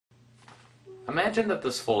Imagine that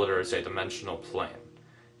this folder is a dimensional plane.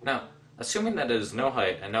 Now, assuming that it is no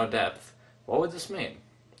height and no depth, what would this mean?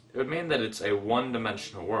 It would mean that it's a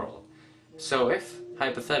one-dimensional world. So if,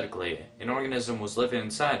 hypothetically, an organism was living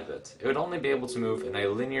inside of it, it would only be able to move in a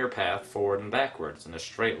linear path forward and backwards in a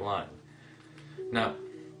straight line. Now,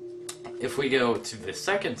 if we go to the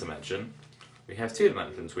second dimension, we have two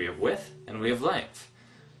dimensions. We have width and we have length.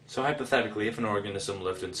 So hypothetically, if an organism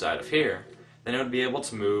lived inside of here, then it would be able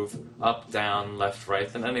to move up, down, left,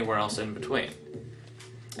 right, and anywhere else in between.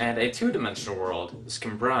 And a two-dimensional world is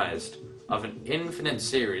comprised of an infinite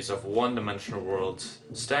series of one-dimensional worlds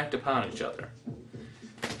stacked upon each other.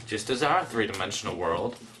 Just as our three-dimensional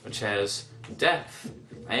world, which has depth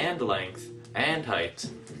and length and height,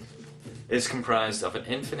 is comprised of an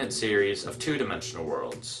infinite series of two-dimensional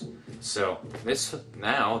worlds. So,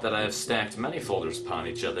 now that I have stacked many folders upon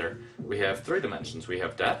each other, we have three dimensions. We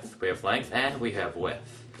have depth, we have length, and we have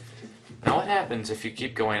width. Now what happens if you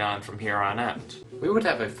keep going on from here on out? We would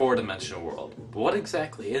have a four-dimensional world, but what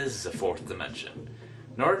exactly is a fourth dimension?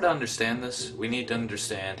 In order to understand this, we need to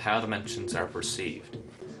understand how dimensions are perceived.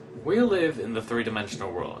 We live in the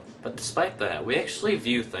three-dimensional world, but despite that, we actually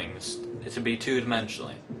view things to be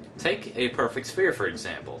two-dimensionally. Take a perfect sphere, for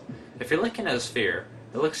example. If you're looking at a sphere,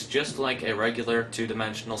 it looks just like a regular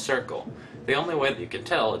two-dimensional circle. The only way that you can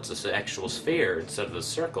tell it's an actual sphere instead of a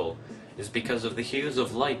circle is because of the hues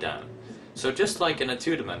of light on it. So just like in a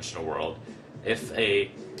two-dimensional world, if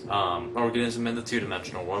a organism in the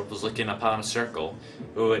two-dimensional world was looking upon a circle,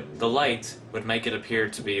 the light would make it appear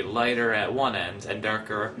to be lighter at one end and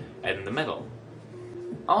darker in the middle.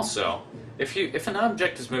 Also, if an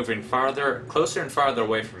object is moving closer and farther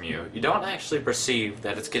away from you, you don't actually perceive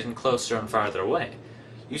that it's getting closer and farther away.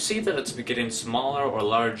 You see that it's getting smaller or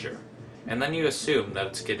larger, and then you assume that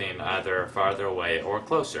it's getting either farther away or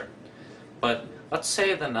closer. But let's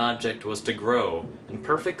say that an object was to grow in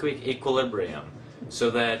perfect equilibrium, so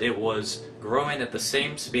that it was growing at the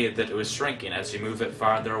same speed that it was shrinking as you move it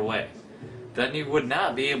farther away. Then you would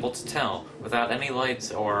not be able to tell, without any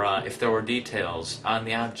lights or if there were details on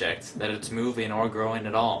the object, that it's moving or growing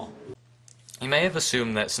at all. You may have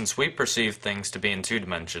assumed that since we perceive things to be in two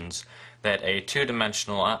dimensions, that a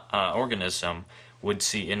two-dimensional organism would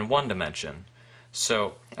see in one dimension.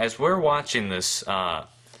 So, as we're watching this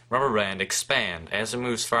rubber band expand as it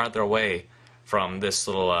moves farther away from this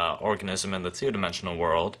little organism in the two-dimensional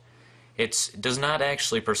world, it does not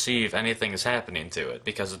actually perceive anything is happening to it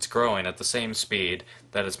because it's growing at the same speed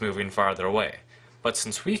that it's moving farther away. But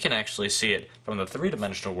since we can actually see it from the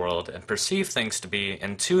three-dimensional world and perceive things to be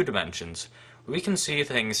in two dimensions, we can see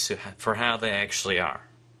things for how they actually are.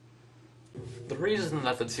 The reason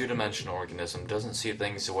that the two-dimensional organism doesn't see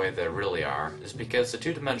things the way they really are is because the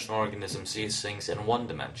two-dimensional organism sees things in one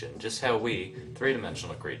dimension, just how we,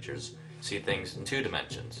 three-dimensional creatures, see things in two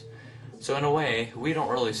dimensions. So in a way, we don't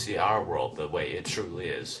really see our world the way it truly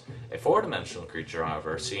is. A four-dimensional creature,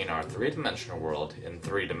 however, seeing our three-dimensional world in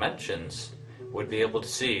three dimensions, would be able to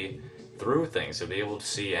see through things. It would be able to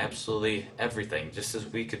see absolutely everything, just as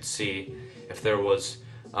we could see if there was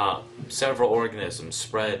several organisms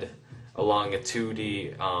spread along a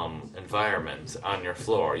 2D environment on your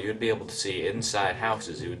floor. You would be able to see inside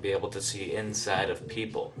houses. You would be able to see inside of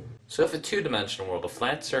people. So if a two-dimensional world, a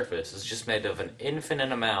flat surface, is just made of an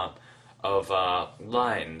infinite amount of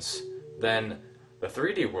lines, then the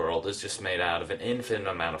 3D world is just made out of an infinite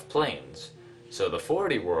amount of planes. So the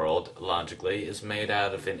 4D world, logically, is made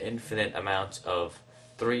out of an infinite amount of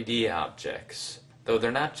 3D objects. Though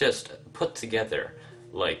they're not just put together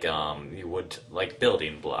like you would like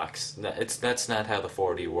building blocks. That's not how the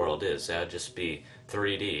 4D world is. That would just be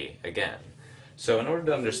 3D again. So in order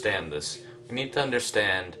to understand this, we need to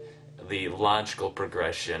understand the logical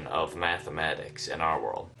progression of mathematics in our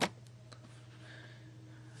world.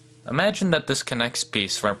 Imagine that this connects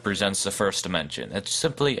piece represents the first dimension. It's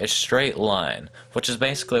simply a straight line, which is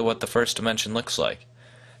basically what the first dimension looks like.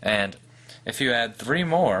 And if you add 3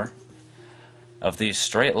 more of these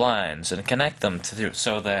straight lines and connect them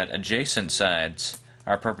so that adjacent sides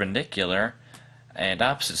are perpendicular and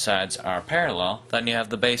opposite sides are parallel, then you have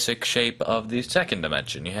the basic shape of the second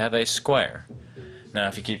dimension. You have a square. Now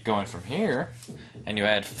if you keep going from here and you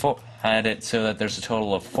add it so that there's a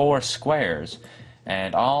total of 4 squares,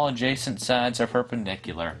 and all adjacent sides are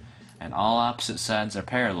perpendicular and all opposite sides are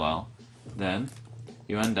parallel, then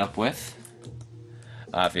you end up with,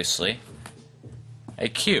 obviously, a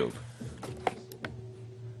cube.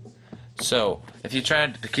 So if you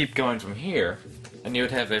tried to keep going from here, and you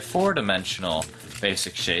would have a 4-dimensional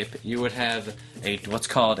basic shape, you would have what's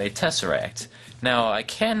called a tesseract. Now I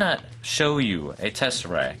cannot show you a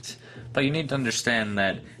tesseract, but you need to understand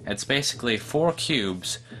that it's basically 4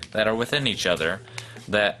 cubes that are within each other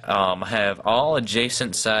that have all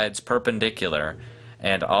adjacent sides perpendicular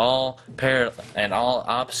and all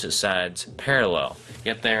opposite sides parallel.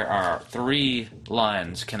 Yet there are 4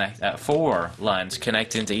 lines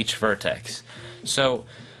connecting to each vertex. So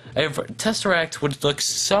a tesseract would look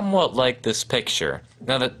somewhat like this picture.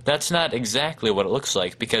 Now that's not exactly what it looks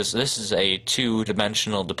like, because this is a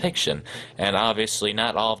 2-dimensional depiction, and obviously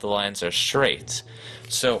not all of the lines are straight.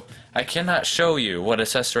 So I cannot show you what a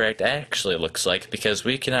tesseract actually looks like, because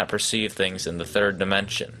we cannot perceive things in the 3rd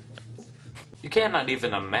dimension. You cannot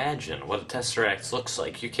even imagine what a tesseract looks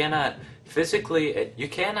like. You cannot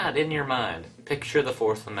in your mind picture the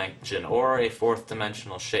 4th dimension or a 4th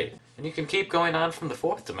dimensional shape. And you can keep going on from the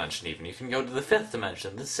 4th dimension even. You can go to the 5th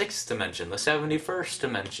dimension, the 6th dimension, the 71st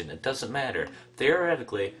dimension. It doesn't matter.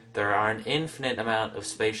 Theoretically, there are an infinite amount of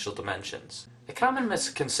spatial dimensions. A common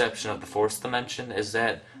misconception of the 4th dimension is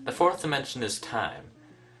that the 4th dimension is time.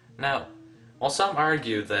 Now, while some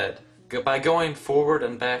argue that by going forward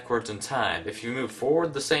and backwards in time, if you move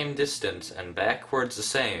forward the same distance and backwards the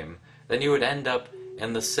same, then you would end up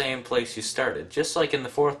in the same place you started, just like in the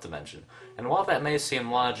 4th dimension. And while that may seem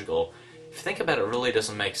logical, if you think about it, it really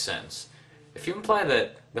doesn't make sense. If you imply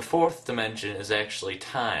that the 4th dimension is actually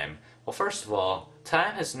time, well, first of all,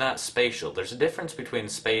 time is not spatial. There's a difference between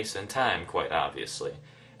space and time, quite obviously.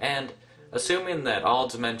 And assuming that all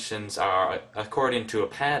dimensions are according to a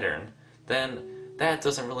pattern, then that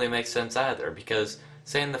doesn't really make sense either, because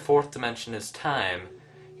saying the 4th dimension is time,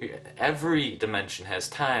 every dimension has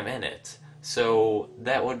time in it. So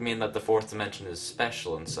that would mean that the 4th dimension is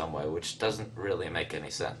special in some way, which doesn't really make any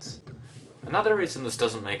sense. Another reason this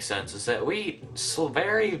doesn't make sense is that we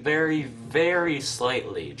very, very, very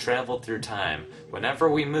slightly travel through time whenever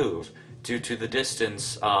we move due to the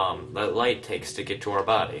distance that light takes to get to our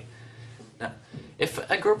body. Now, if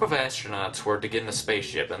a group of astronauts were to get in a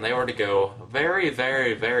spaceship and they were to go very,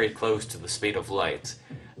 very, very close to the speed of light,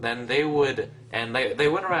 then they would, and they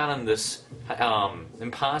went around in this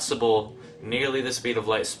impossible, nearly the speed of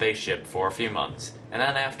light spaceship for a few months, and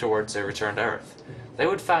then afterwards they returned to Earth. They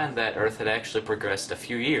would find that Earth had actually progressed a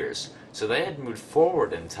few years, so they had moved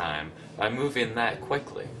forward in time by moving that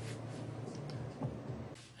quickly.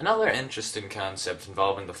 Another interesting concept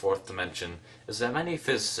involving the 4th dimension is that many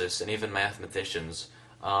physicists and even mathematicians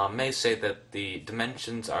may say that the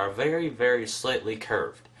dimensions are very, very slightly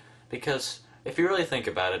curved, because if you really think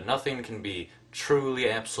about it, nothing can be truly,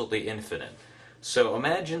 absolutely infinite. So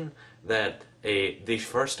imagine that the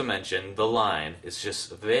first dimension, the line, is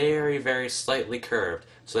just very, very slightly curved,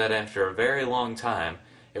 so that after a very long time,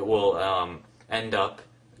 it will end up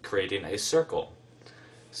creating a circle.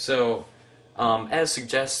 So, as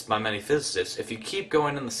suggested by many physicists, if you keep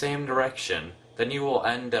going in the same direction, then you will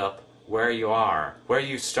end up where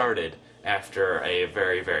you started after a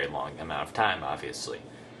very, very long amount of time, obviously.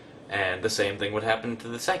 And the same thing would happen to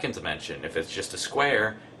the 2nd dimension. If it's just a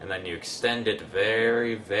square, and then you extend it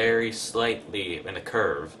very, very slightly in a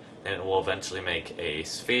curve, then it will eventually make a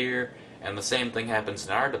sphere. And the same thing happens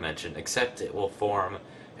in our dimension, except it will form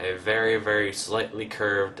a very, very slightly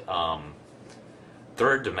curved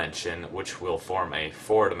 3rd dimension, which will form a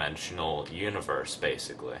 4-dimensional universe,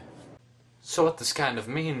 basically. So what this kind of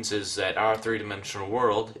means is that our 3-dimensional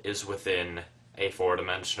world is within a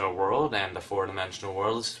 4-dimensional world, and the 4-dimensional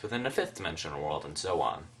world is within a 5th-dimensional world, and so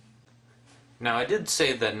on. Now, I did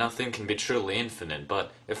say that nothing can be truly infinite,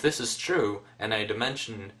 but if this is true, and a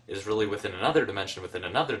dimension is really within another dimension, within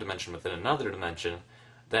another dimension, within another dimension,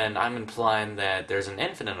 then I'm implying that there's an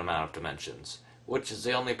infinite amount of dimensions, which is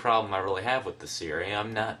the only problem I really have with this theory.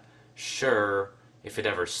 I'm not sure if it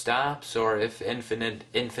ever stops, or if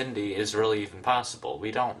infinity is really even possible.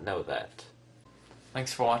 We don't know that.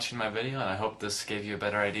 Thanks for watching my video, and I hope this gave you a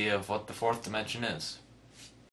better idea of what the 4th dimension is.